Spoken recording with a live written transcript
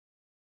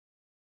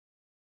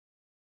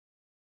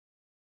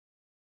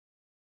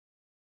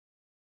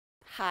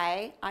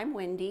Hi, I'm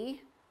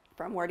Wendy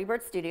from Wordy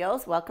Bird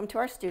Studios. Welcome to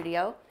our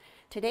studio.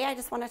 Today I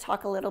just want to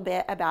talk a little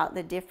bit about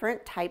the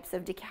different types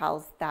of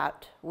decals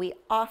that we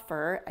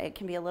offer. It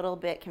can be a little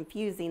bit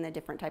confusing, the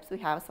different types we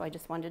have, so I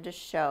just wanted to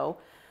show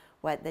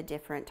what the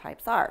different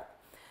types are.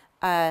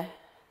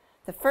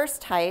 The first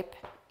type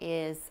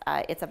is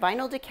it's a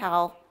vinyl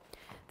decal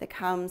that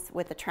comes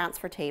with a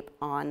transfer tape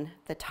on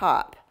the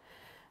top.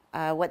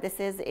 What this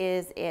is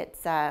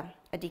it's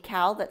a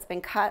decal that's been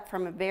cut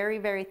from a very,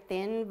 very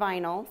thin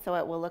vinyl, so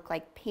it will look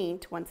like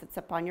paint once it's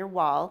up on your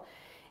wall.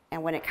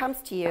 And when it comes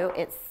to you,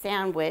 it's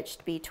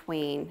sandwiched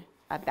between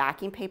a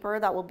backing paper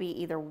that will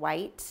be either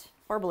white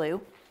or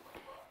blue,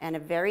 and a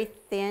very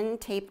thin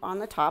tape on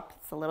the top.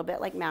 It's a little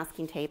bit like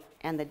masking tape,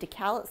 and the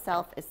decal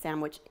itself is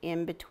sandwiched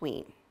in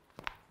between.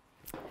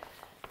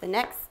 The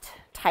next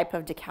type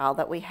of decal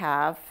that we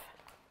have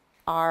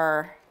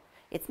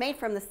it's made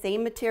from the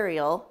same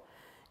material.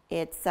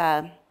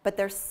 But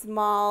they're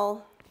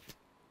small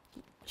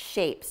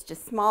shapes,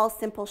 just small,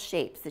 simple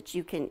shapes that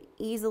you can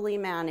easily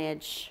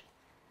manage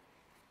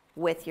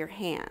with your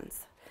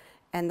hands.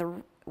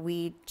 And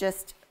we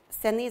just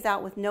send these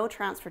out with no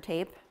transfer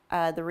tape.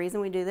 The reason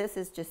we do this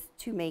is just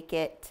to make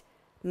it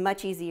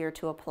much easier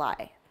to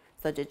apply,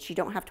 so that you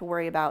don't have to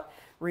worry about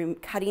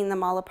cutting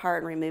them all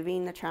apart and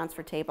removing the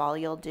transfer tape. All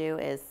you'll do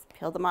is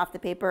peel them off the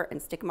paper and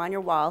stick them on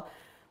your wall.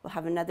 We'll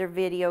have another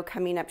video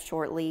coming up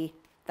shortly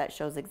that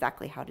shows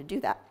exactly how to do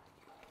that.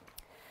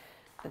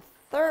 The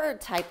third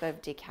type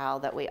of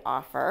decal that we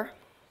offer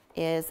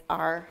is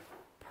our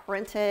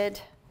printed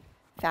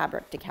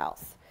fabric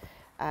decals.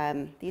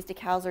 These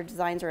decals are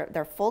designs,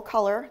 they're full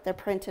color, they're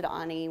printed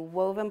on a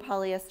woven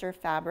polyester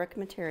fabric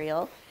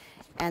material,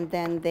 and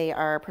then they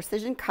are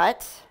precision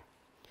cut,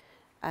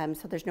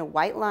 so there's no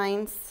white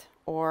lines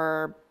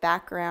or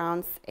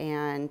backgrounds,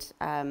 and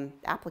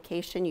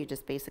application, you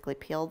just basically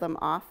peel them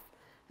off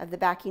of the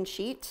backing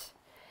sheet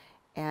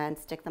and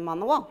stick them on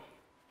the wall.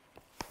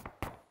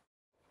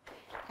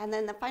 And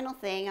then the final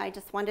thing, I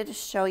just wanted to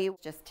show you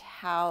just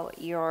how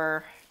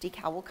your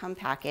decal will come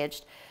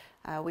packaged.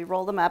 We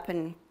roll them up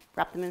and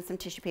wrap them in some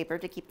tissue paper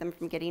to keep them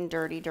from getting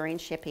dirty during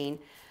shipping.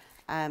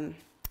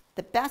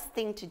 The best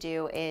thing to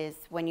do is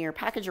when your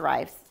package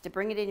arrives to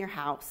bring it in your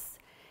house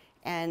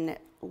and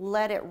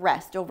let it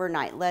rest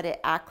overnight. Let it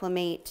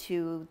acclimate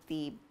to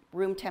the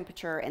room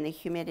temperature and the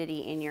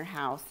humidity in your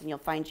house, and you'll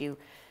find you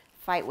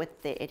fight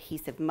with the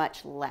adhesive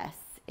much less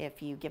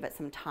if you give it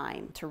some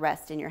time to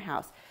rest in your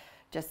house.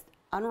 Just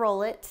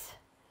unroll it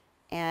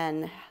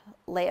and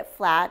lay it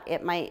flat.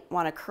 It might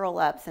want to curl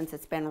up since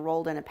it's been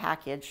rolled in a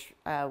package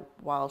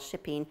while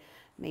shipping.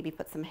 Maybe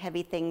put some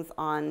heavy things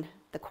on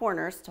the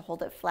corners to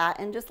hold it flat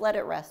and just let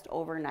it rest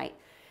overnight,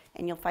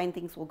 and you'll find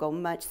things will go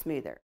much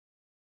smoother.